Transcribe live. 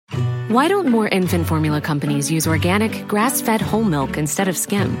Why don't more infant formula companies use organic, grass-fed whole milk instead of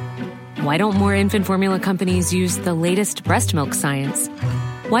skim? Why don't more infant formula companies use the latest breast milk science?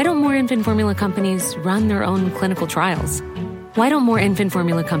 Why don't more infant formula companies run their own clinical trials? Why don't more infant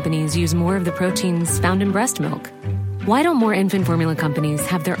formula companies use more of the proteins found in breast milk? Why don't more infant formula companies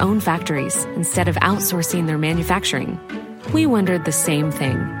have their own factories instead of outsourcing their manufacturing? We wondered the same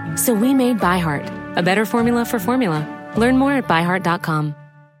thing. So we made ByHeart, a better formula for formula. Learn more at byheart.com.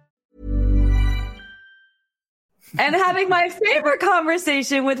 And having my favorite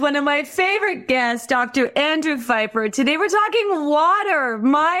conversation with one of my favorite guests, Dr. Andrew Feifer. Today we're talking water.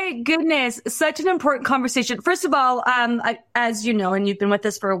 My goodness, such an important conversation. First of all, as you know, and you've been with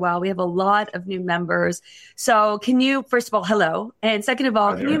us for a while, we have a lot of new members. So can you, first of all, hello. And second of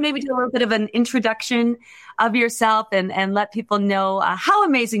all, can you maybe do a little bit of an introduction of yourself and let people know how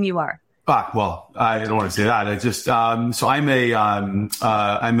amazing you are? Well, I don't want to say that. I just so I'm a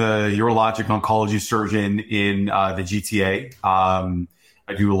urologic oncology surgeon in the GTA. I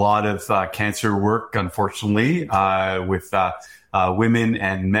do a lot of cancer work, unfortunately, with women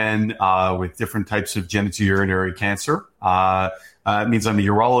and men with different types of genitourinary cancer. It means I'm a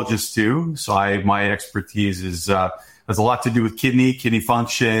urologist too. So my expertise has a lot to do with kidney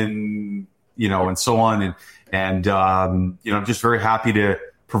function, and so on. And I'm just very happy to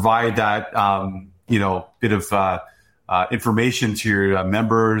provide that, bit of information to your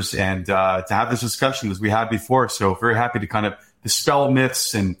members and to have this discussion as we had before. So very happy to kind of dispel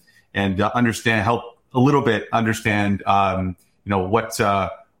myths and help a little bit understand, what's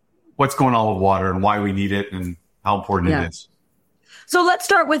going on with water and why we need it and how important it is. So let's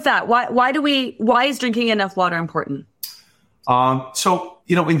start with that. Why is drinking enough water important?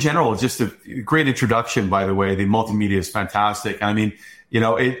 In general, just a great introduction, by the way. The multimedia is fantastic. I mean,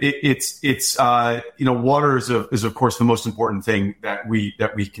 water is of course the most important thing that we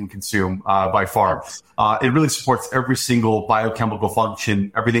can consume by far. It really supports every single biochemical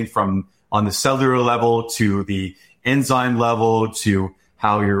function, everything from on the cellular level to the enzyme level to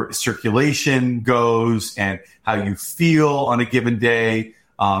how your circulation goes and how you feel on a given day.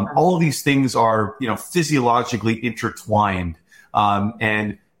 All of these things are physiologically intertwined,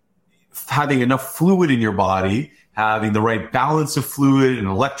 and having enough fluid in your body, having the right balance of fluid and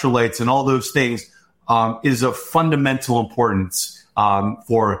electrolytes and all those things is of fundamental importance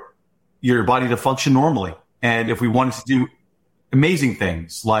for your body to function normally. And if we wanted to do amazing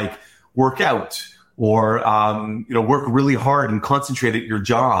things like work out or work really hard and concentrate at your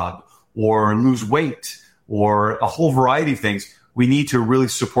job or lose weight or a whole variety of things, we need to really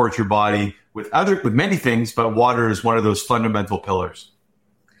support your body with many things, but water is one of those fundamental pillars.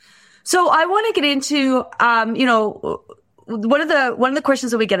 So I want to get into, one of the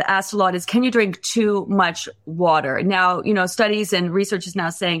questions that we get asked a lot is, can you drink too much water? Now, studies and research is now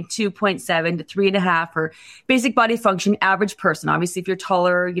saying 2.7 to 3.5 for basic body function, average person. Obviously, if you're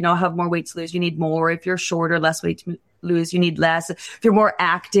taller, have more weight to lose, you need more. If you're shorter, less weight to lose, you need less. If you're more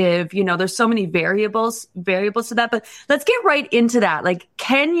active, there's so many variables to that. But let's get right into that. Like,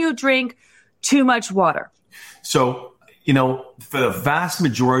 can you drink too much water? So, for the vast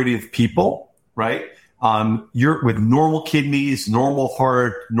majority of people, right, you're with normal kidneys, normal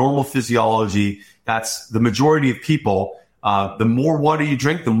heart, normal physiology. That's the majority of people. The more water you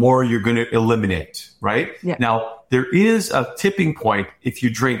drink, the more you're going to eliminate, right? Yeah. Now, there is a tipping point if you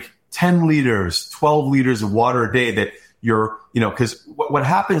drink 10 liters, 12 liters of water a day that because what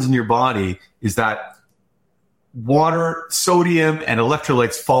happens in your body is that water, sodium, and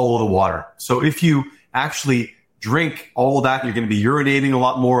electrolytes follow the water. So if you actually drink all of that, you're going to be urinating a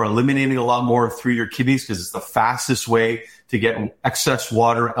lot more, eliminating a lot more through your kidneys because it's the fastest way to get excess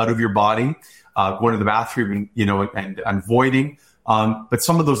water out of your body, going to the bathroom and voiding. But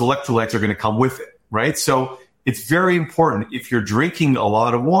some of those electrolytes are going to come with it, right? So it's very important if you're drinking a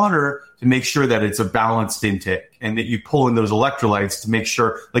lot of water to make sure that it's a balanced intake and that you pull in those electrolytes to make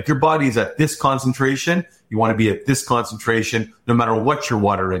sure, like, your body is at this concentration. You want to be at this concentration no matter what your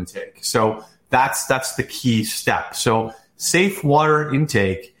water intake. So that's the key step. So safe water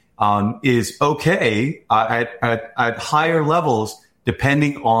intake is okay at higher levels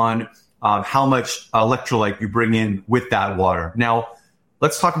depending on how much electrolyte you bring in with that water. Now,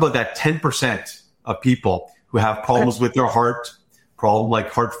 let's talk about that 10% of people who have problems with their heart, like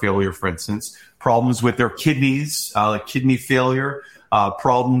heart failure, for instance, problems with their kidneys, like kidney failure,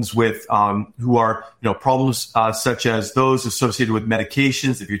 problems with problems such as those associated with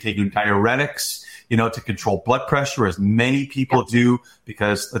medications. If you're taking diuretics, to control blood pressure, as many people do,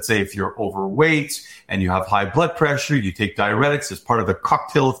 because let's say if you're overweight and you have high blood pressure, you take diuretics as part of the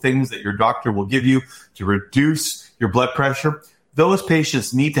cocktail of things that your doctor will give you to reduce your blood pressure. those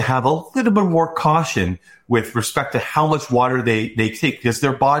patients need to have a little bit more caution with respect to how much water they take, because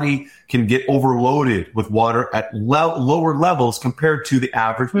their body can get overloaded with water at lower levels compared to the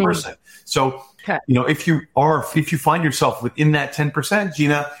average person. So, if you find yourself within that 10%,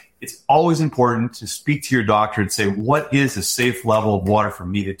 Gina, it's always important to speak to your doctor and say, what is a safe level of water for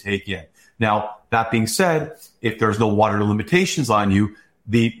me to take in? Now, that being said, if there's no water limitations on you,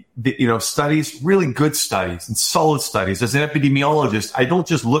 the studies, really good studies and solid studies. As an epidemiologist, I don't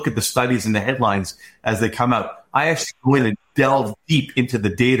just look at the studies and the headlines as they come out. I actually go in and delve deep into the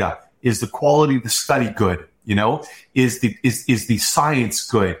data. Is the quality of the study good? Is the science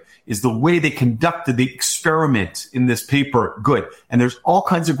good? Is the way they conducted the experiment in this paper good? And there's all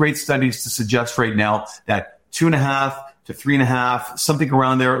kinds of great studies to suggest right now that 2.5 to 3.5, something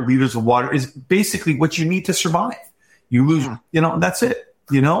around there, liters of water is basically what you need to survive. You lose, that's it.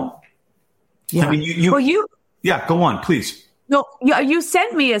 Yeah. I mean, yeah, go on, please. No, you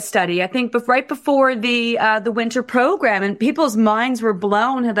sent me a study, I think, right before the winter program, and people's minds were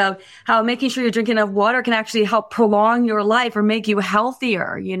blown about how making sure you're drinking enough water can actually help prolong your life or make you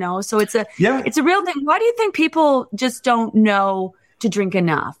healthier, So it's a real thing. Why do you think people just don't know to drink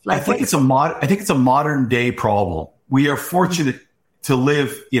enough? I think it's a modern day problem. We are fortunate to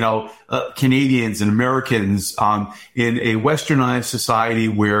live, Canadians and Americans in a westernized society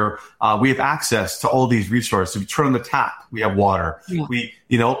where we have access to all these resources. We turn on the tap, we have water.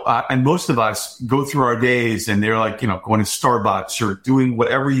 Yeah. And most of us go through our days and they're like, going to Starbucks or doing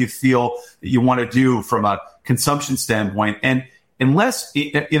whatever you feel that you want to do from a consumption standpoint. And unless,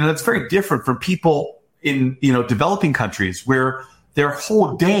 that's very different from people in, developing countries where their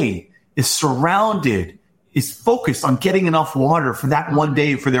whole day is focused on getting enough water for that one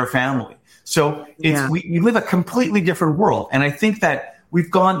day for their family. So we live a completely different world. And I think that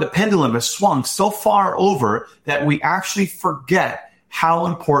the pendulum has swung so far over that we actually forget how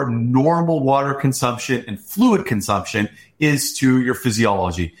important normal water consumption and fluid consumption is to your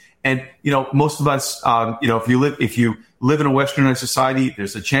physiology. And, most of us, if you live in a westernized society,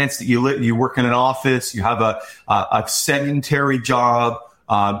 there's a chance that you work in an office, you have a sedentary job,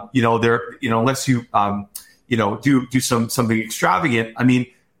 unless you, do something extravagant. I mean,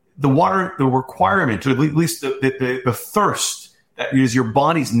 the requirement, or at least the thirst that is your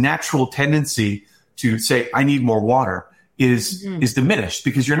body's natural tendency to say, I need more water is diminished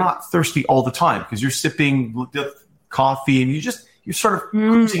because you're not thirsty all the time because you're sipping coffee and you're sort of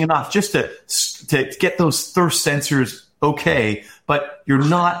cruising enough just to get those thirst sensors okay. But you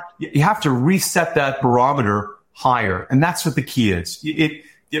have to reset that barometer higher. And that's what the key is.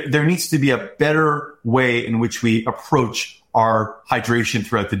 There needs to be a better way in which we approach our hydration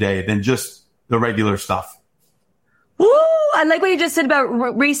throughout the day than just the regular stuff. Ooh, I like what you just said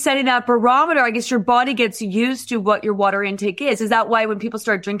about resetting that barometer. I guess your body gets used to what your water intake is. Is that why when people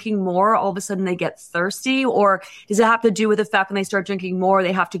start drinking more, all of a sudden they get thirsty? Or does it have to do with the fact when they start drinking more,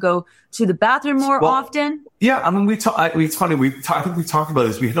 they have to go to the bathroom more often? Yeah, I mean, it's funny. I think we talked about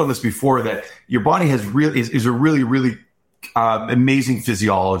this. We hit on this before that your body is a really, really amazing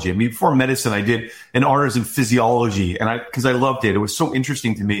physiology. I mean, before medicine, I did an honors in physiology, and because I loved it. It was so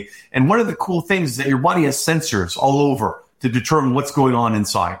interesting to me. And one of the cool things is that your body has sensors all over to determine what's going on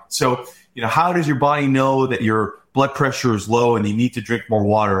inside. So, how does your body know that your blood pressure is low and you need to drink more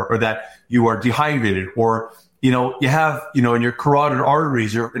water, or that you are dehydrated, or you have in your carotid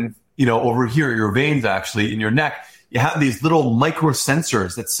arteries, or over here, your veins actually in your neck, you have these little micro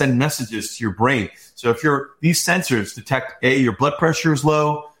sensors that send messages to your brain. So if these sensors detect A, your blood pressure is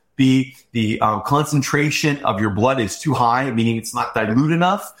low, B, the concentration of your blood is too high, meaning it's not dilute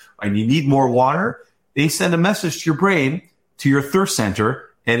enough, and you need more water, they send a message to your brain, to your thirst center,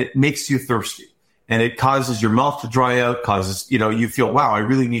 and it makes you thirsty. And it causes your mouth to dry out, causes, you feel, wow, I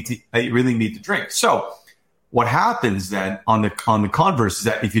really need to drink. So what happens then on the converse is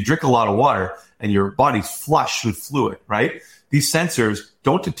that if you drink a lot of water and your body's flush with fluid, right? These sensors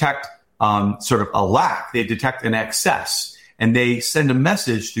don't detect sort of a lack, they detect an excess, and they send a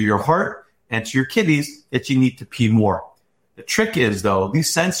message to your heart and to your kidneys that you need to pee more. The trick is, though,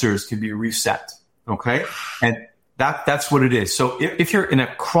 these sensors can be reset, okay? And that's what it is. So if you're in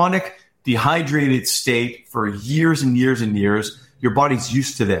a chronic dehydrated state for years and years and years, your body's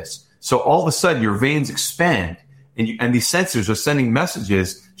used to this. So all of a sudden, your veins expand, and these sensors are sending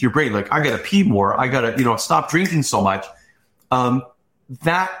messages to your brain, like, I got to pee more, I got to stop drinking so much.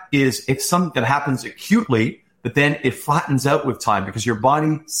 It's something that happens acutely, but then it flattens out with time because your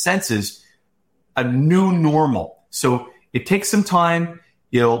body senses a new normal. So it takes some time.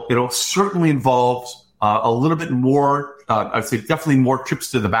 It'll certainly involve a little bit more I'd say definitely more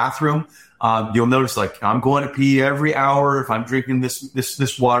trips to the bathroom. You'll notice like I'm going to pee every hour if I'm drinking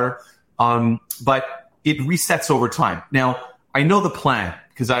this water. But it resets over time. Now I know the plan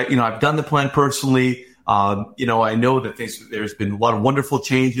because I've done the plan personally. I know that there's been a lot of wonderful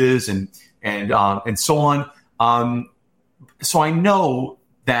changes and so on. So I know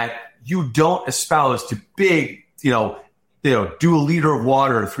that you don't espouse to big, do a liter of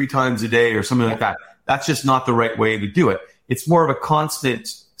water 3 times a day or something like that. That's just not the right way to do it. It's more of a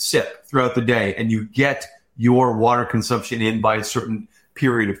constant sip throughout the day, and you get your water consumption in by a certain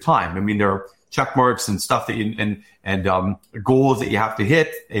period of time. I mean, there are check marks and stuff that and goals that you have to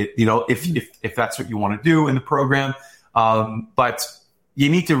hit, if that's what you want to do in the program. But you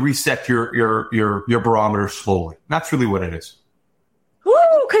need to reset your barometer slowly. That's really what it is.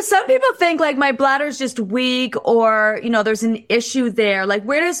 Because some people think like my bladder's just weak, or there's an issue there. Like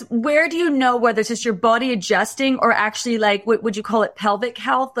where do you know whether it's just your body adjusting or actually like what would you call it, pelvic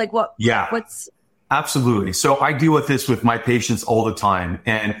health? Like what? Yeah, absolutely. So I deal with this with my patients all the time,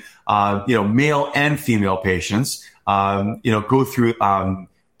 and male and female patients, go through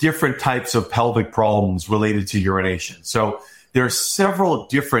different types of pelvic problems related to urination. So there are several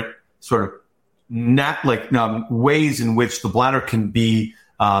different sort of ways in which the bladder can be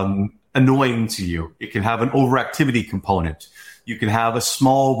annoying to you. It can have an overactivity component. You can have a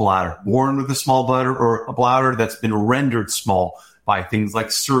small bladder, born with a small bladder, or a bladder that's been rendered small by things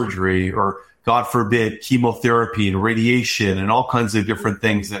like surgery or, God forbid, chemotherapy and radiation and all kinds of different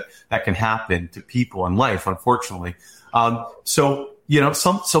things that can happen to people in life, unfortunately. So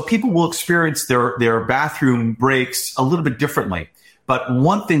people will experience their bathroom breaks a little bit differently. But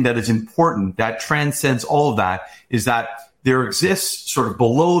one thing that is important that transcends all of that is that there exists sort of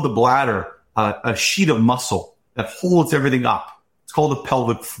below the bladder a sheet of muscle that holds everything up. It's called the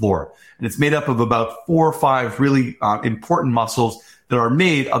pelvic floor. And it's made up of about 4 or 5 really important muscles that are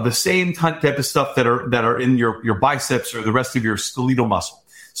made of the same type of stuff that are in your biceps or the rest of your skeletal muscle.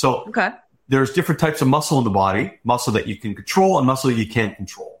 So there's different types of muscle in the body, muscle that you can control and muscle that you can't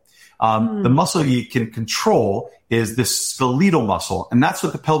control. The muscle you can control is the skeletal muscle, and that's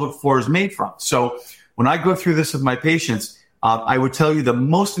what the pelvic floor is made from. So when I go through this with my patients, I would tell you the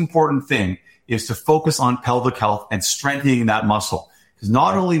most important thing is to focus on pelvic health and strengthening that muscle. Because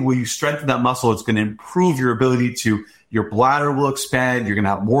not only will you strengthen that muscle, it's going to improve your ability your bladder will expand, you're going to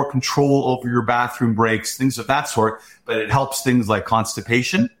have more control over your bathroom breaks, things of that sort, but it helps things like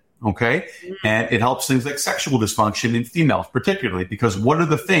constipation. Okay. And it helps things like sexual dysfunction in females, particularly because what are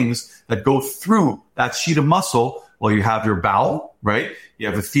the things that go through that sheet of muscle? Well, you have your bowel, right? You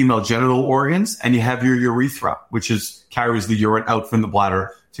have the female genital organs, and you have your urethra, which carries the urine out from the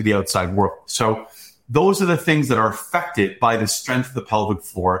bladder to the outside world. So those are the things that are affected by the strength of the pelvic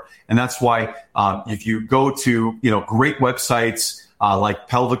floor. And that's why, if you go to, great websites, like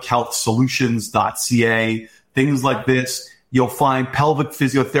pelvichealthsolutions.ca, things like this, you'll find pelvic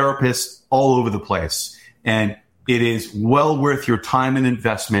physiotherapists all over the place. And it is well worth your time and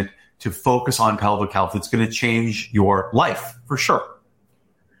investment to focus on pelvic health. It's going to change your life for sure.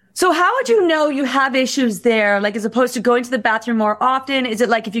 So how would you know you have issues there? Like, as opposed to going to the bathroom more often, is it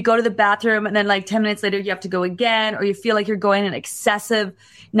like if you go to the bathroom and then like 10 minutes later you have to go again, or you feel like you're going an excessive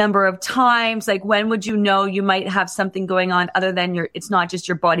number of times? Like, when would you know you might have something going on other than it's not just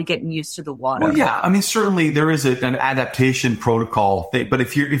your body getting used to the water? Well, yeah. I mean, certainly there is an adaptation protocol thing, but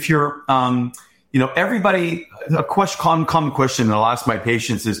if you're everybody, common question that I'll ask my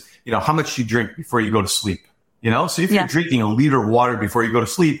patients is, how much do you drink before you go to sleep? So if you're drinking a liter of water before you go to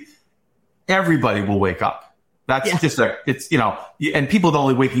sleep, everybody will wake up. That's and people don't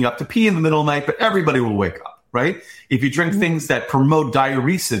only waking up to pee in the middle of the night, but everybody will wake up, right? If you drink things that promote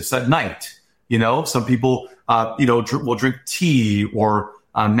diuresis at night, some people, will drink tea or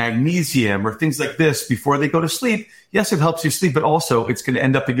magnesium or things like this before they go to sleep. Yes, it helps you sleep, but also it's going to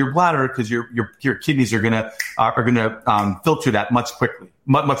end up in your bladder because your kidneys are going to filter that much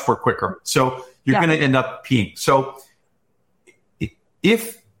more quicker. So you're going to end up peeing. So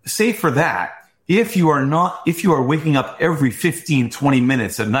if you are waking up every 15, 20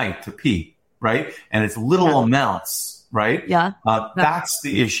 minutes a night to pee, right? And it's little amounts, right? That's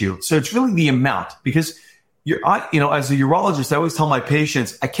the issue. So it's really the amount, because as a urologist, I always tell my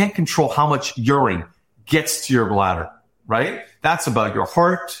patients, I can't control how much urine gets to your bladder, right? That's about your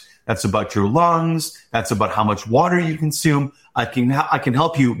heart. That's about your lungs. That's about how much water you consume. I can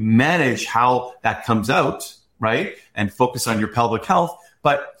help you manage how that comes out, right? And focus on your pelvic health.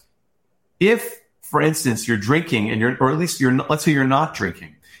 But if, for instance, you're drinking let's say you're not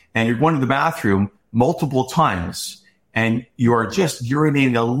drinking and you're going to the bathroom multiple times and you are just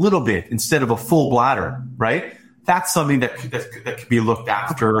urinating a little bit instead of a full bladder, right? that's something that could be looked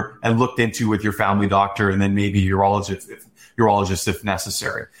after and looked into with your family doctor, and then maybe urologist if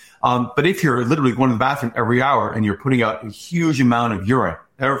necessary. But if you're literally going to the bathroom every hour and you're putting out a huge amount of urine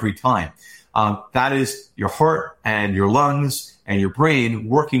every time, that is your heart and your lungs and your brain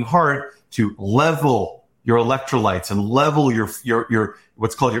working hard to level your electrolytes and level your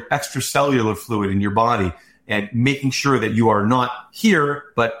what's called your extracellular fluid in your body, and making sure that you are not here,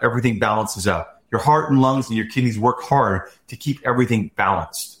 but everything balances out. Your heart and lungs and your kidneys work hard to keep everything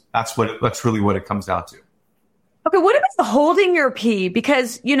balanced. That's really what it comes down to. Okay, what about holding your pee?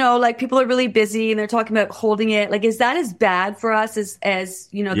 Because, like people are really busy and they're talking about holding it. Like, is that as bad for us as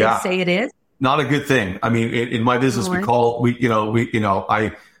they say it is? Not a good thing. I mean, in my business, we talk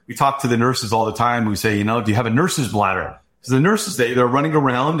to the nurses all the time. We say, do you have a nurse's bladder? Because the nurses, they're running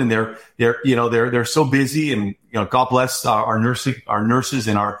around and they're so busy, and, God bless our nurses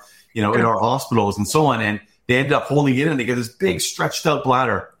in our, in our hospitals and so on. And they end up holding it in and they get this big stretched out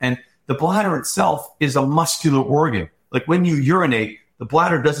bladder. And the bladder itself is a muscular organ. Like when you urinate, the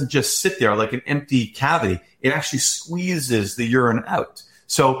bladder doesn't just sit there like an empty cavity. It actually squeezes the urine out.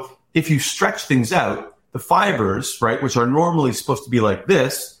 So if you stretch things out, the fibers, right, which are normally supposed to be like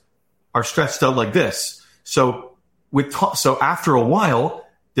this, are stretched out like this. So after a while,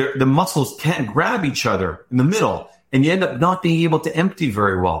 the muscles can't grab each other in the middle, and you end up not being able to empty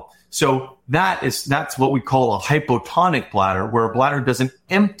very well. So that's what we call a hypotonic bladder, where a bladder doesn't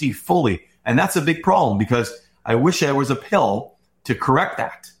empty fully. And that's a big problem, because I wish there was a pill to correct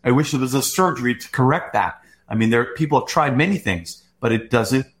that. I wish there was a surgery to correct that. I mean, people have tried many things, but it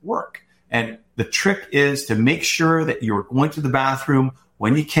doesn't work. And the trick is to make sure that you're going to the bathroom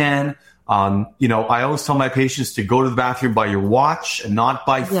when you can. I always tell my patients to go to the bathroom by your watch and not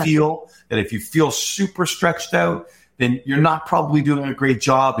by feel. That if you feel super stretched out, then you're not probably doing a great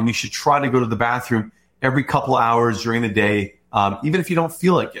job, and you should try to go to the bathroom every couple hours during the day, even if you don't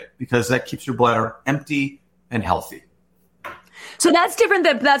feel like it, because that keeps your bladder empty and healthy. So that's different.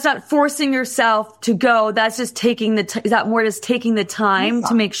 That's not forcing yourself to go. That's just taking is that more just taking the time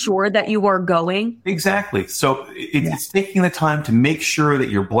to make sure that you are going? Exactly. So it's taking the time to make sure that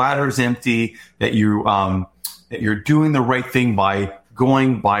your bladder is empty, that you're doing the right thing by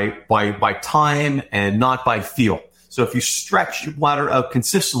going by time and not by feel. So if you stretch your bladder out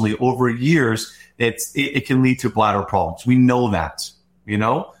consistently over years, it can lead to bladder problems. We know that,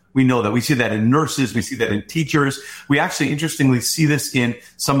 We know that. We see that in nurses. We see that in teachers. We actually, interestingly, see this in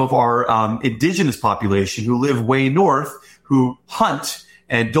some of our indigenous population who live way north, who hunt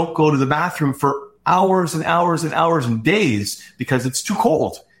and don't go to the bathroom for hours and hours and hours and days because it's too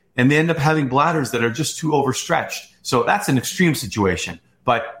cold. And they end up having bladders that are just too overstretched. So that's an extreme situation.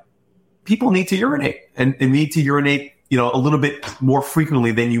 But people need to urinate and need to urinate, a little bit more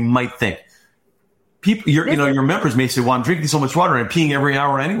frequently than you might think. People, your members may say, well, I'm drinking so much water and I'm peeing every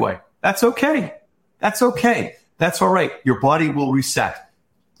hour anyway. That's okay. That's okay. That's all right. Your body will reset.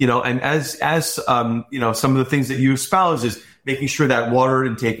 And as some of the things that you espouse is making sure that water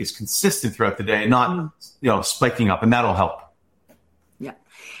intake is consistent throughout the day and not, spiking up, and that'll help. Yeah.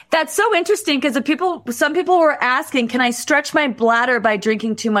 That's so interesting, because some people were asking, can I stretch my bladder by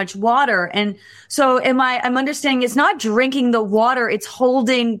drinking too much water? And so I'm understanding it's not drinking the water, it's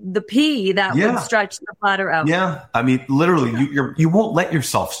holding the pee that would stretch the bladder out. Yeah. I mean, literally, you won't let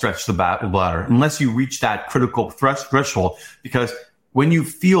yourself stretch the bladder unless you reach that critical threshold, because when you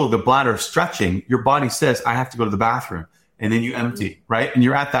feel the bladder stretching, your body says, I have to go to the bathroom. And then you empty, right? And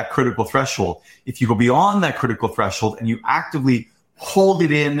you're at that critical threshold. If you go beyond that critical threshold and you actively hold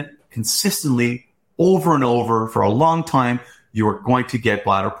it in consistently over and over for a long time, you're going to get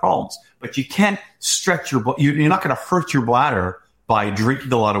bladder problems. But you can't stretch you're not going to hurt your bladder by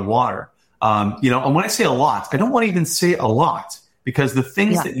drinking a lot of water. And when I say a lot, I don't want to even say a lot, because the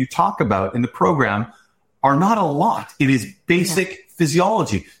things that you talk about in the program are not a lot. It is basic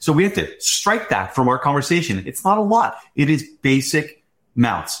physiology. So we have to strike that from our conversation. It's not a lot. It is basic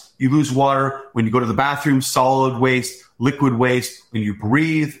amounts. You lose water when you go to the bathroom, solid waste, liquid waste, when you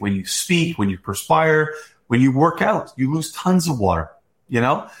breathe, when you speak, when you perspire, when you work out, you lose tons of water,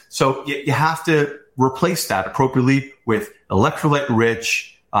 So you have to replace that appropriately with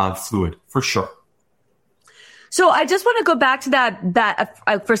electrolyte-rich fluid, for sure. So I just want to go back to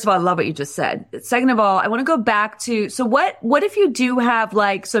that. First of all, I love what you just said. Second of all, I want to go back to, so what if you do have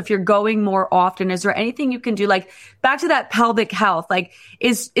so if you're going more often, is there anything you can do, back to that pelvic health,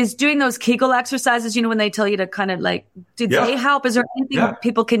 is doing those Kegel exercises, when they tell you to kind of do they help? Is there anything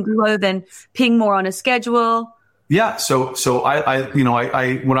people can do other than peeing more on a schedule? Yeah. So what I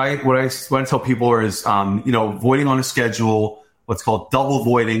tell people is, voiding on a schedule. what's called double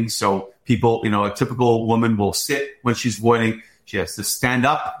voiding. So people, a typical woman will sit when she's voiding. She has to stand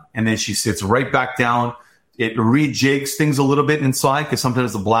up and then she sits right back down. It rejigs things a little bit inside because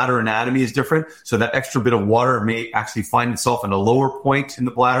sometimes the bladder anatomy is different. So that extra bit of water may actually find itself in a lower point in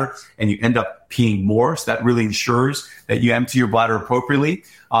the bladder and you end up peeing more. So that really ensures that you empty your bladder appropriately.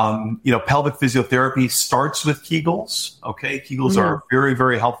 Pelvic physiotherapy starts with Kegels. Okay. Kegels are very,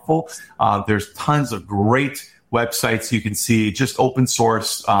 very helpful. There's tons of great websites you can see, just open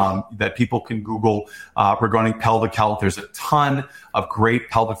source, that people can Google regarding pelvic health. There's a ton of great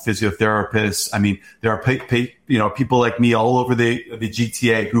pelvic physiotherapists. I mean, there are people like me all over the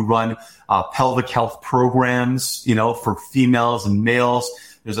GTA who run pelvic health programs, for females and males.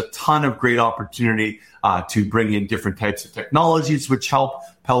 There's a ton of great opportunity to bring in different types of technologies which help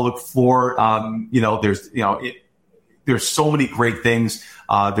pelvic floor. There's so many great things.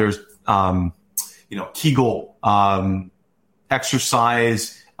 There's Kegel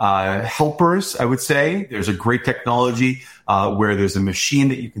exercise helpers, I would say. There's a great technology where there's a machine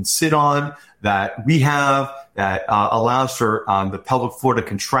that you can sit on that we have that allows for the pelvic floor to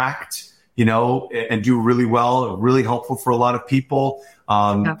contract, and do really well, really helpful for a lot of people.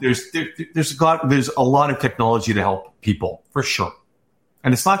 There's a lot of technology to help people, for sure.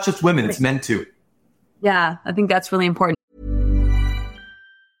 And it's not just women, it's men too. Yeah, I think that's really important.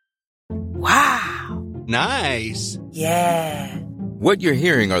 Wow. Nice. Yeah. What you're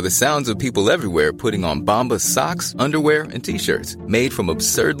hearing are the sounds of people everywhere putting on Bombas socks, underwear, and T-shirts made from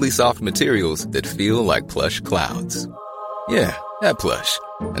absurdly soft materials that feel like plush clouds. Yeah, that plush.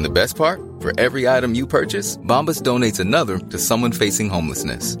 And the best part? For every item you purchase, Bombas donates another to someone facing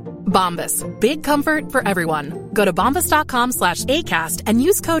homelessness. Bombas. Big comfort for everyone. Go to bombas.com/ACAST and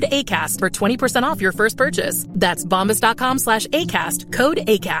use code ACAST for 20% off your first purchase. That's bombas.com/ACAST. Code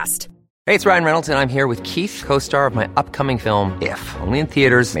ACAST. Hey, it's Ryan Reynolds, and I'm here with Keith, co-star of my upcoming film, If, only in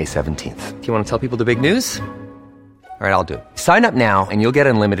theaters May 17th. Do you want to tell people the big news? All right, I'll do it. Sign up now and you'll get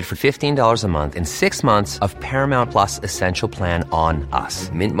unlimited for $15 a month and 6 months of Paramount Plus Essential Plan on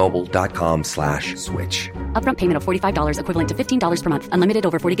us. MintMobile.com/switch. Upfront payment of $45 equivalent to $15 per month. Unlimited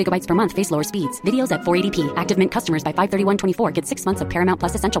over 40 gigabytes per month. Face lower speeds. Videos at 480p. Active Mint customers by 531.24 get 6 months of Paramount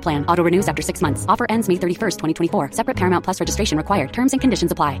Plus Essential Plan. Auto renews after 6 months. Offer ends May 31st, 2024. Separate Paramount Plus registration required. Terms and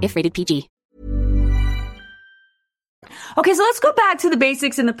conditions apply if rated PG. Okay, so let's go back to the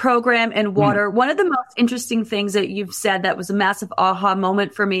basics in the program and water. One of the most interesting things that you've said that was a massive aha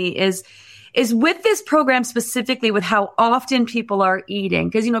moment for me is with this program specifically with how often people are eating.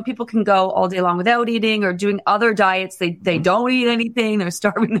 Because, people can go all day long without eating or doing other diets. They don't eat anything. They're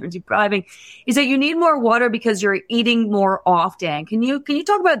starving. They're depriving. Is that you need more water because you're eating more often. Can you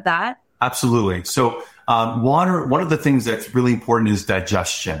talk about that? Absolutely. So water, one of the things that's really important is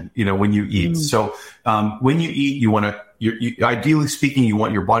digestion, when you eat. So when you eat, ideally speaking, you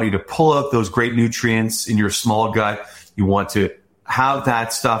want your body to pull out those great nutrients in your small gut. You want to have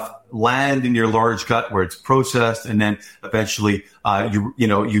that stuff land in your large gut where it's processed, and then eventually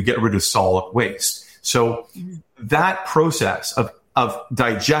you get rid of solid waste. So that process of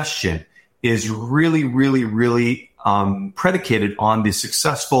digestion is really, really, really predicated on the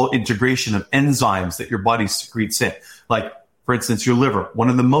successful integration of enzymes that your body secretes in. Like, for instance, your liver. One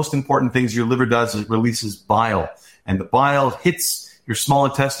of the most important things your liver does is it releases bile. And the bile hits your small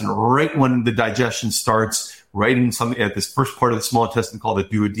intestine right when the digestion starts, right in at this first part of the small intestine called the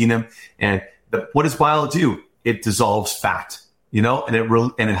duodenum. And what does bile do? It dissolves fat, and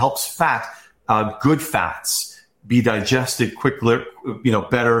it helps good fats be digested quickly,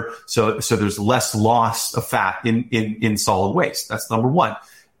 better. So there's less loss of fat in solid waste. That's number one.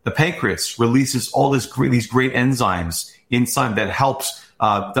 The pancreas releases all these great enzymes inside that helps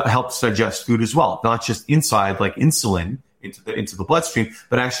digest food as well. Not just inside like insulin into the bloodstream,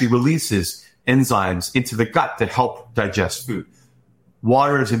 but actually releases enzymes into the gut that help digest food.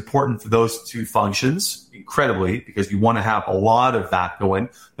 Water is important for those two functions incredibly because you want to have a lot of that going.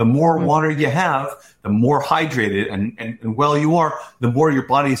 The more water you have, the more hydrated and well you are, the more your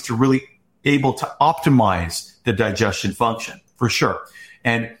body is to really able to optimize the digestion function, for sure.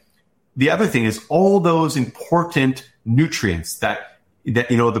 And the other thing is all those important nutrients that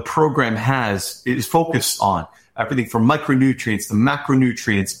the program is focused on, everything from micronutrients to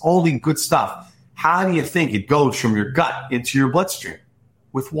macronutrients, all the good stuff. How do you think it goes from your gut into your bloodstream?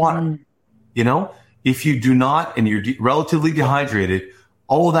 With water. If you do not, and you're relatively dehydrated,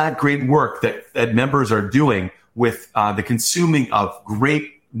 all that great work that members are doing with the consuming of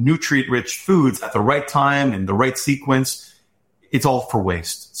great nutrient-rich foods at the right time and the right sequence, it's all for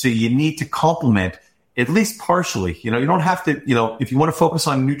waste. So you need to complement at least partially. You don't have to, if you want to focus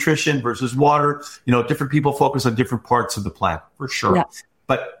on nutrition versus water, different people focus on different parts of the plant, for sure. Yeah.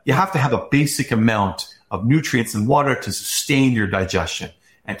 But you have to have a basic amount of nutrients and water to sustain your digestion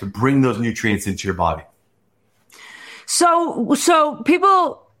and to bring those nutrients into your body. So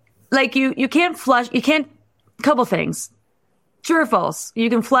people, like you can't couple things. True or false? You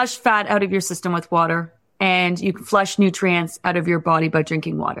can flush fat out of your system with water, and you can flush nutrients out of your body by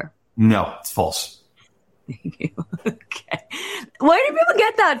drinking water. No, it's false. Okay. Where do people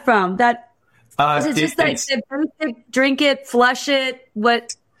get that from? Is it just drink it, flush it?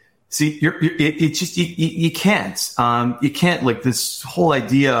 What? See, you can't. You can't, like, this whole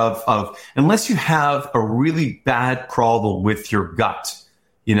idea of unless you have a really bad problem with your gut,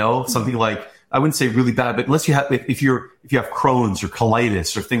 something like, I wouldn't say really bad, but unless you have, if you have Crohn's or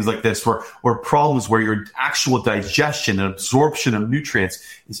colitis or things like this, or problems where your actual digestion and absorption of nutrients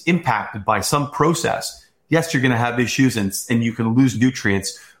is impacted by some process, yes, you're going to have issues and you can lose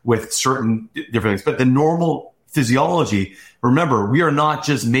nutrients with certain different things. But the normal physiology, remember, we are not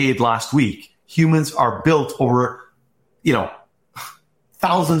just made last week. Humans are built over,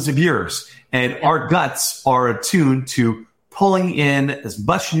 thousands of years, and our guts are attuned to pulling in as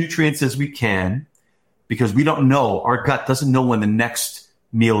much nutrients as we can, because we don't know, our gut doesn't know when the next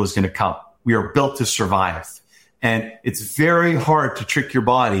meal is going to come. We are built to survive. And it's very hard to trick your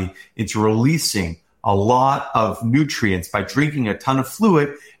body into releasing a lot of nutrients by drinking a ton of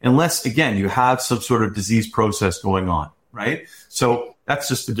fluid, unless, again, you have some sort of disease process going on, right? So that's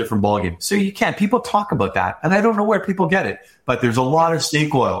just a different ballgame. So you can't. People talk about that, and I don't know where people get it, but there's a lot of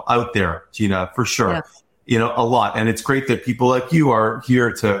snake oil out there, Gina, for sure. Yeah. A lot. And it's great that people like you are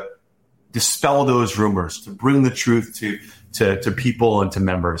here to dispel those rumors, to bring the truth to people and to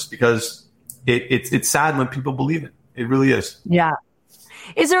members, because it's sad when people believe it. It really is. Yeah.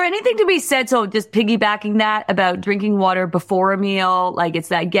 Is there anything to be said, so just piggybacking that, about drinking water before a meal? Like, it's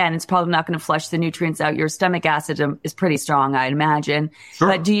probably not going to flush the nutrients out. Your stomach acid is pretty strong, I'd imagine. Sure.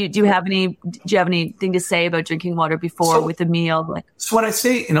 But do you have anything to say about drinking water before with a meal? So what I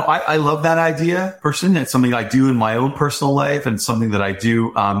say, I love that idea, personally. It's something I do in my own personal life, and something that I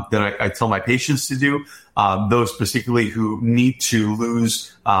do, that I tell my patients to do. Those particularly who need to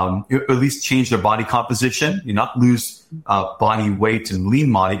lose, at least change their body composition, not lose body weight and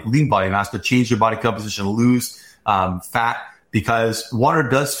lean body mass, but change your body composition, lose fat, because water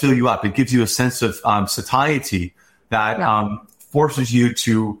does fill you up. It gives you a sense of satiety that forces you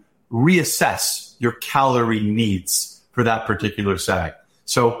to reassess your calorie needs for that particular setting.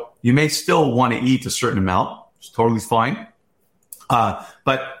 So you may still want to eat a certain amount, which is totally fine,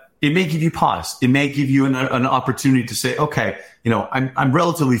 but it may give you pause. It may give you an opportunity to say, okay, I'm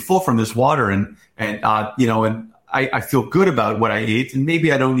relatively full from this water, and I feel good about what I ate, and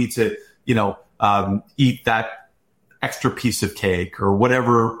maybe I don't need to, eat that extra piece of cake or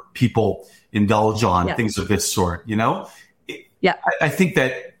whatever people indulge on, things of this sort, I think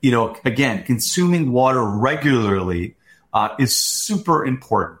that, again, consuming water regularly is super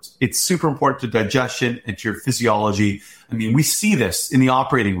important. It's super important to digestion and to your physiology. I mean, we see this in the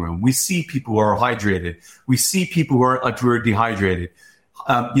operating room. We see people who are hydrated. We see people who are dehydrated.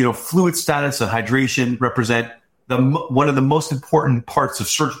 Fluid status and hydration represent one of the most important parts of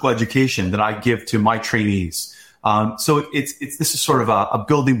surgical education that I give to my trainees. So this is sort of a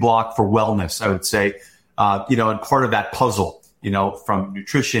building block for wellness, I would say, and part of that puzzle, from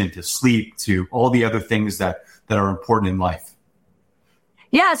nutrition to sleep to all the other things that are important in life.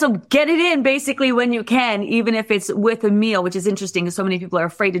 Yeah, so get it in basically when you can, even if it's with a meal, which is interesting because so many people are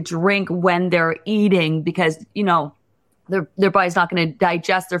afraid to drink when they're eating because, their body's not going to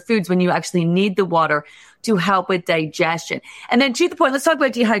digest their foods when you actually need the water to help with digestion. And then to the point, let's talk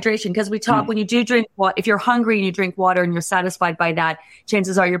about dehydration, because we talk when you do drink water, if you're hungry and you drink water and you're satisfied by that,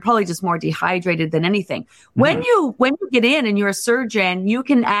 chances are you're probably just more dehydrated than anything. Mm-hmm. When you get in and you're a surgeon, you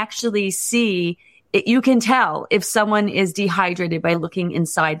can actually see you can tell if someone is dehydrated by looking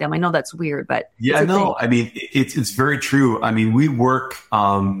inside them. I know that's weird, but yeah, no, I mean, it's very true. I mean, we work,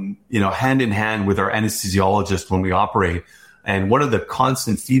 hand in hand with our anesthesiologist when we operate. And one of the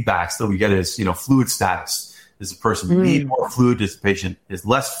constant feedbacks that we get is, fluid status. Does the person need more fluid? Does the patient is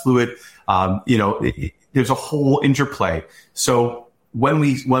less fluid? There's a whole interplay. So when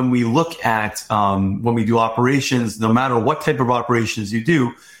we look at, when we do operations, no matter what type of operations you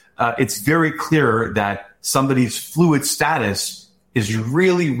do, it's very clear that somebody's fluid status is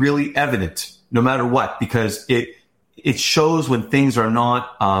really, really evident no matter what, because it shows when things are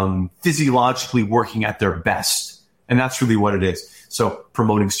not physiologically working at their best. And that's really what it is. So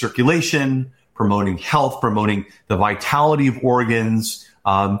promoting circulation, promoting health, promoting the vitality of organs,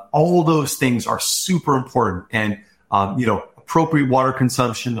 All those things are super important. And, appropriate water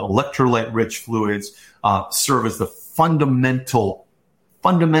consumption, electrolyte-rich fluids serve as the fundamental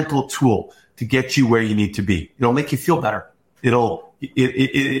tool to get you where you need to be. It'll make you feel better. It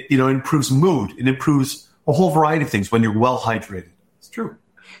improves mood. It improves a whole variety of things when you're well hydrated. It's true.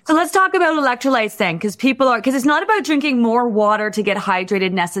 So let's talk about electrolytes then, because it's not about drinking more water to get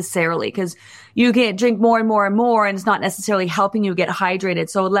hydrated necessarily, because you can drink more and more and more, and it's not necessarily helping you get hydrated.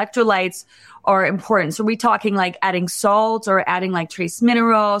 So electrolytes are important. So are we talking like adding salt or adding like trace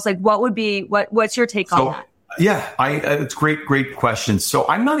minerals? Like what's your take on that? Yeah, it's great question. So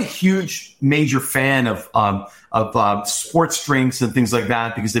I'm not a huge major fan of sports drinks and things like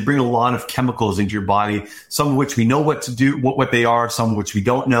that, because they bring a lot of chemicals into your body, some of which we know what to do, what they are, some of which we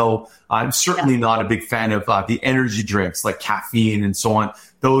don't know. I'm certainly not a big fan of the energy drinks like caffeine and so on.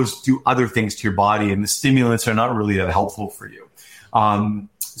 Those do other things to your body, and the stimulants are not really that helpful for you,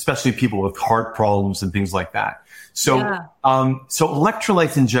 especially people with heart problems and things like that. So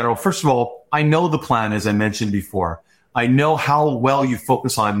electrolytes in general, first of all, I know the plan, as I mentioned before. I know how well you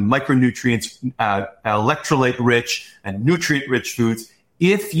focus on micronutrients, electrolyte-rich and nutrient-rich foods.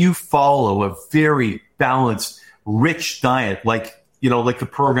 If you follow a very balanced, rich diet, like the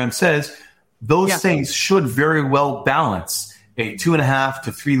program says, those things should very well balance a 2.5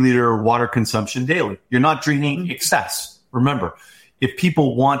 to 3 liter water consumption daily. You're not drinking excess. Remember, if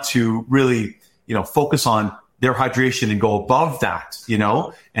people want to really, focus on their hydration and go above that,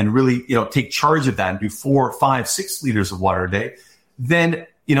 and really, take charge of that and do 4, 5, 6 liters of water a day, then,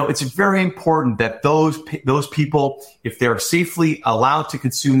 it's very important that those people, if they're safely allowed to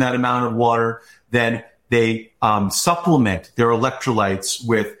consume that amount of water, then they supplement their electrolytes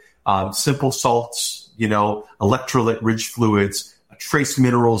with simple salts, electrolyte-rich fluids. Trace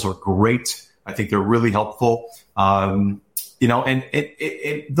minerals are great. I think they're really helpful. And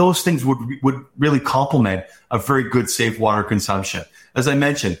those things would really complement a very good, safe water consumption. As I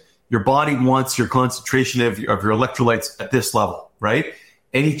mentioned, your body wants your concentration of your electrolytes at this level, right?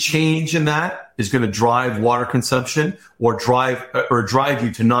 Any change in that is going to drive water consumption or drive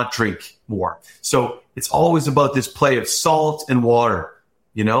you to not drink more. So it's always about this play of salt and water,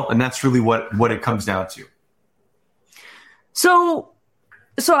 and that's really what it comes down to.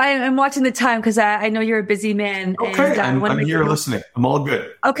 So I'm watching the time because I know you're a busy man. Okay, and I'm here listening. I'm all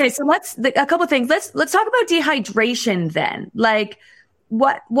good. Okay, so a couple of things. Let's talk about dehydration then. Like,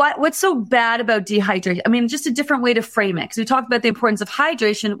 what's so bad about dehydration? I mean, just a different way to frame it, because we talked about the importance of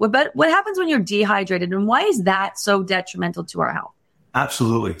hydration. What happens when you're dehydrated, and why is that so detrimental to our health?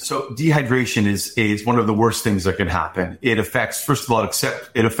 Absolutely. So dehydration is one of the worst things that can happen. It affects, first of all,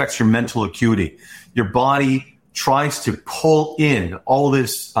 it affects your mental acuity. Your body tries to pull in all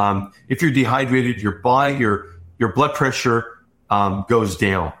this. If you're dehydrated, your blood pressure goes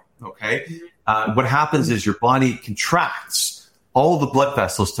down. Okay. What happens is your body contracts all the blood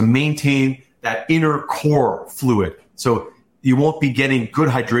vessels to maintain that inner core fluid. So you won't be getting good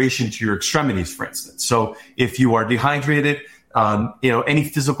hydration to your extremities, for instance. So if you are dehydrated, any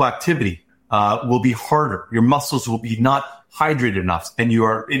physical activity will be harder. Your muscles will be not hydrated enough, and you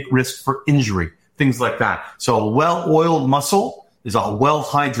are at risk for injury. Things like that. So a well-oiled muscle is a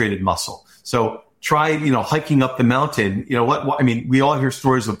well-hydrated muscle. So try, hiking up the mountain. I mean, we all hear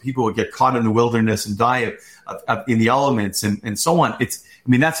stories of people who get caught in the wilderness and die in the elements and so on.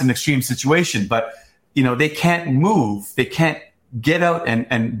 That's an extreme situation, but, they can't move. They can't get out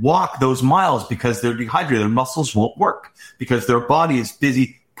and walk those miles because they're dehydrated. Their muscles won't work because their body is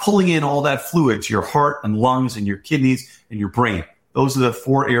busy pulling in all that fluid to your heart and lungs and your kidneys and your brain. Those are the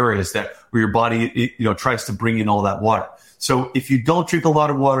 4 areas where your body, tries to bring in all that water. So if you don't drink a lot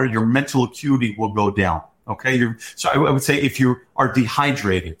of water, your mental acuity will go down. Okay. So I would say if you are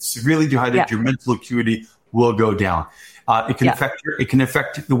dehydrated, severely dehydrated, your mental acuity will go down. It can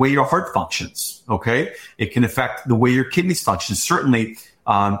affect the way your heart functions. Okay. It can affect the way your kidneys function. Certainly,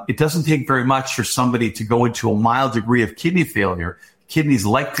 it doesn't take very much for somebody to go into a mild degree of kidney failure. Kidneys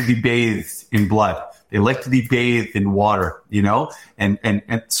like to be bathed in blood. They like to be bathed in water,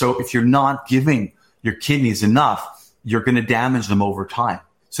 and so if you're not giving your kidneys enough, you're going to damage them over time.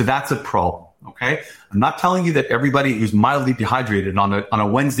 So that's a problem. Okay. I'm not telling you that everybody who's mildly dehydrated on a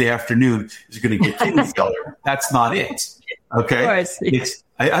Wednesday afternoon is going to get kidney failure. That's not it. Okay.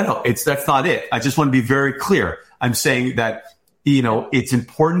 I know that's not it. I just want to be very clear. I'm saying that, it's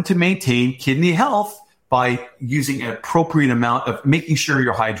important to maintain kidney health by using an appropriate amount of making sure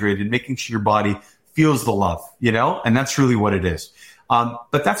you're hydrated, making sure your body feels the love, and that's really what it is.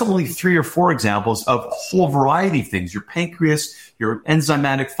 But that's only 3 or 4 examples of a whole variety of things. Your pancreas, your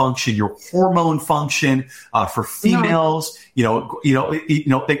enzymatic function, your hormone function, for females,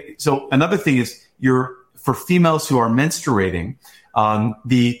 so another thing is for females who are menstruating,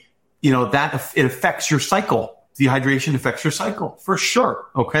 it affects your cycle. Dehydration affects your cycle for sure.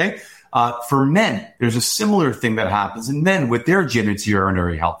 Okay. For men, there's a similar thing that happens in men with their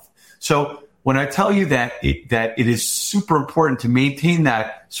genitourinary health. So when I tell you that it is super important to maintain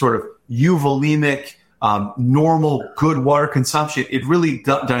that sort of euvolemic, normal, good water consumption, it really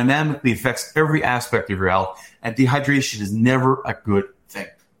dynamically affects every aspect of your health. And dehydration is never a good thing.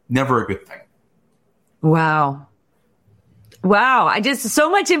 Never a good thing. Wow.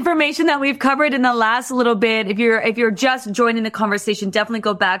 So much information that we've covered in the last little bit. If you're just joining the conversation, definitely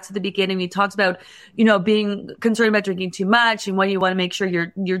go back to the beginning. We talked about, being concerned about drinking too much and what you want to make sure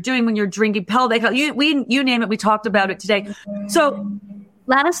you're doing when you're drinking, pelvic health. You name it. We talked about it today. So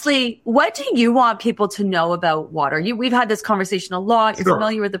lastly, what do you want people to know about water? We've had this conversation a lot. You're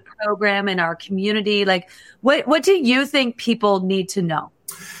familiar with the program and our community. Like, what do you think people need to know?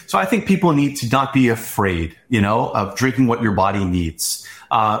 So I think people need to not be afraid, of drinking what your body needs.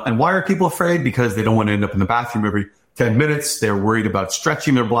 And why are people afraid? Because they don't want to end up in the bathroom every 10 minutes. They're worried about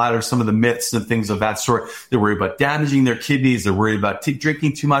stretching their bladder, some of the myths and things of that sort. They're worried about damaging their kidneys. They're worried about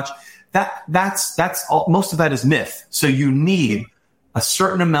drinking too much. That's all. Most of that is myth. So you need a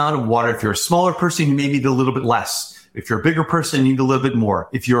certain amount of water. If you're a smaller person, you may need a little bit less. If you're a bigger person, you need a little bit more.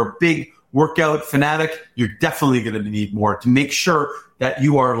 If you're a big workout fanatic, you're definitely going to need more to make sure that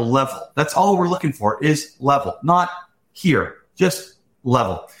you are level. That's all we're looking for is level, not here, just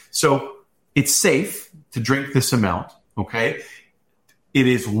level. So it's safe to drink this amount, okay? It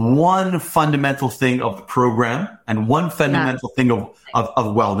is one fundamental thing of the program and one fundamental thing of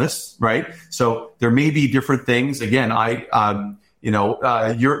wellness, right? So there may be different things. Again,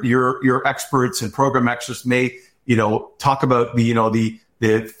 your experts and program experts may, talk about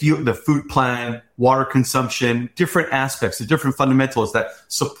the food plan, water consumption, different aspects, the different fundamentals that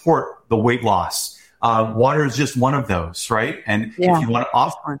support the weight loss. Water is just one of those, right? And if you want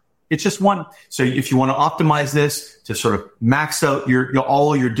to it's just one. So if you want to optimize this to sort of max out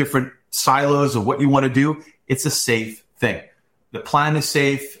all your different silos of what you want to do, it's a safe thing. The plan is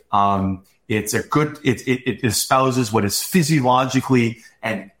safe. It espouses what is physiologically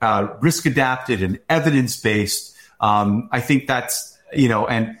and risk adapted and evidence based. I think that's,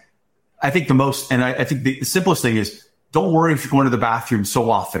 and I think I think the simplest thing is don't worry if you're going to the bathroom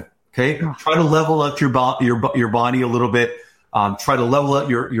so often. Okay. Try to level out your body a little bit. Try to level out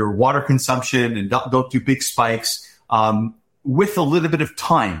your water consumption and don't do big spikes. With a little bit of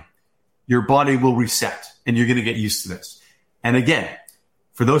time, your body will reset and you're going to get used to this. And again,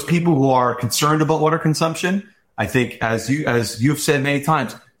 for those people who are concerned about water consumption, I think as you've said many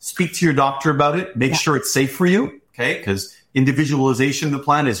times, speak to your doctor about it. Make sure it's safe for you. Okay. Because individualization of the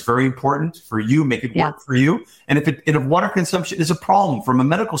plan is very important for you. Make it work for you. And if water consumption is a problem from a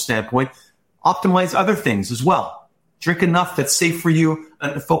medical standpoint, optimize other things as well. Drink enough that's safe for you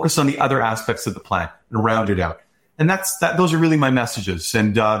and focus on the other aspects of the plan and round it out. And those are really my messages.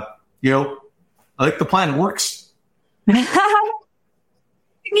 And, I like the plan. It works.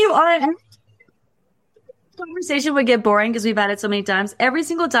 Conversation would get boring because we've had it so many times. Every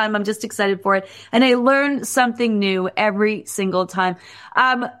single time, I'm just excited for it, and I learn something new every single time.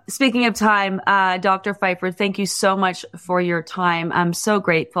 Speaking of time, Dr. Feifer, thank you so much for your time. I'm so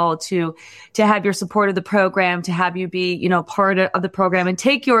grateful to have your support of the program, to have you be, part of the program, and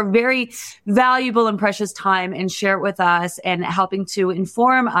take your very valuable and precious time and share it with us, and helping to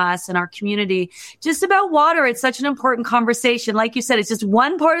inform us and our community just about water. It's such an important conversation. Like you said, it's just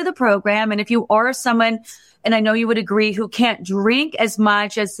one part of the program, and if you are someone, and I know you would agree, who can't drink as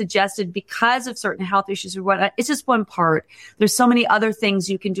much as suggested because of certain health issues or whatnot, it's just one part. There's so many other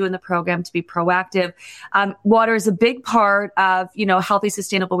things you can do in the program to be proactive. Water is a big part of, healthy,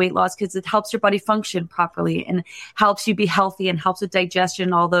 sustainable weight loss because it helps your body function properly and helps you be healthy and helps with digestion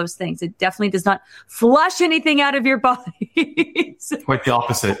and all those things. It definitely does not flush anything out of your body. Quite the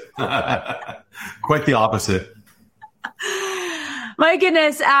opposite. Quite the opposite. My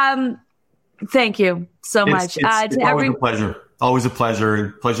goodness. Thank you so much. It's always a pleasure. Always a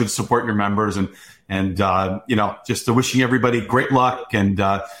pleasure. Pleasure to support your members and just wishing everybody great luck and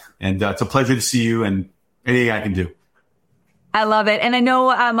it's a pleasure to see you and anything I can do. I love it. And I know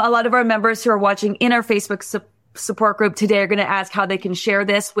a lot of our members who are watching in our Facebook support group today are going to ask how they can share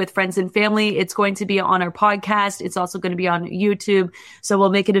this with friends and family. It's going to be on our podcast. It's also going to be on YouTube. So we'll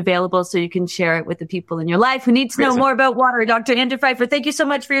make it available so you can share it with the people in your life who need to know more about water. Dr. Andrew Feifer, thank you so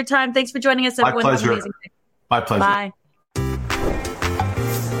much for your time. Thanks for joining us. My pleasure. My pleasure. Bye.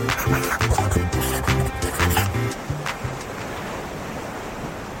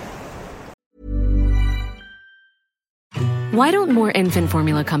 Why don't more infant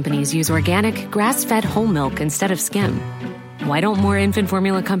formula companies use organic, grass-fed whole milk instead of skim? Why don't more infant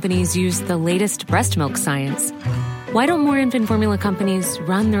formula companies use the latest breast milk science? Why don't more infant formula companies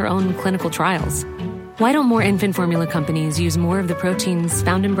run their own clinical trials? Why don't more infant formula companies use more of the proteins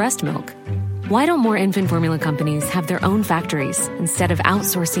found in breast milk? Why don't more infant formula companies have their own factories instead of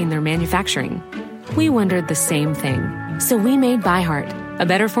outsourcing their manufacturing? We wondered the same thing. So we made ByHeart, a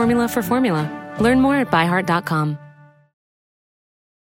better formula for formula. Learn more at byheart.com.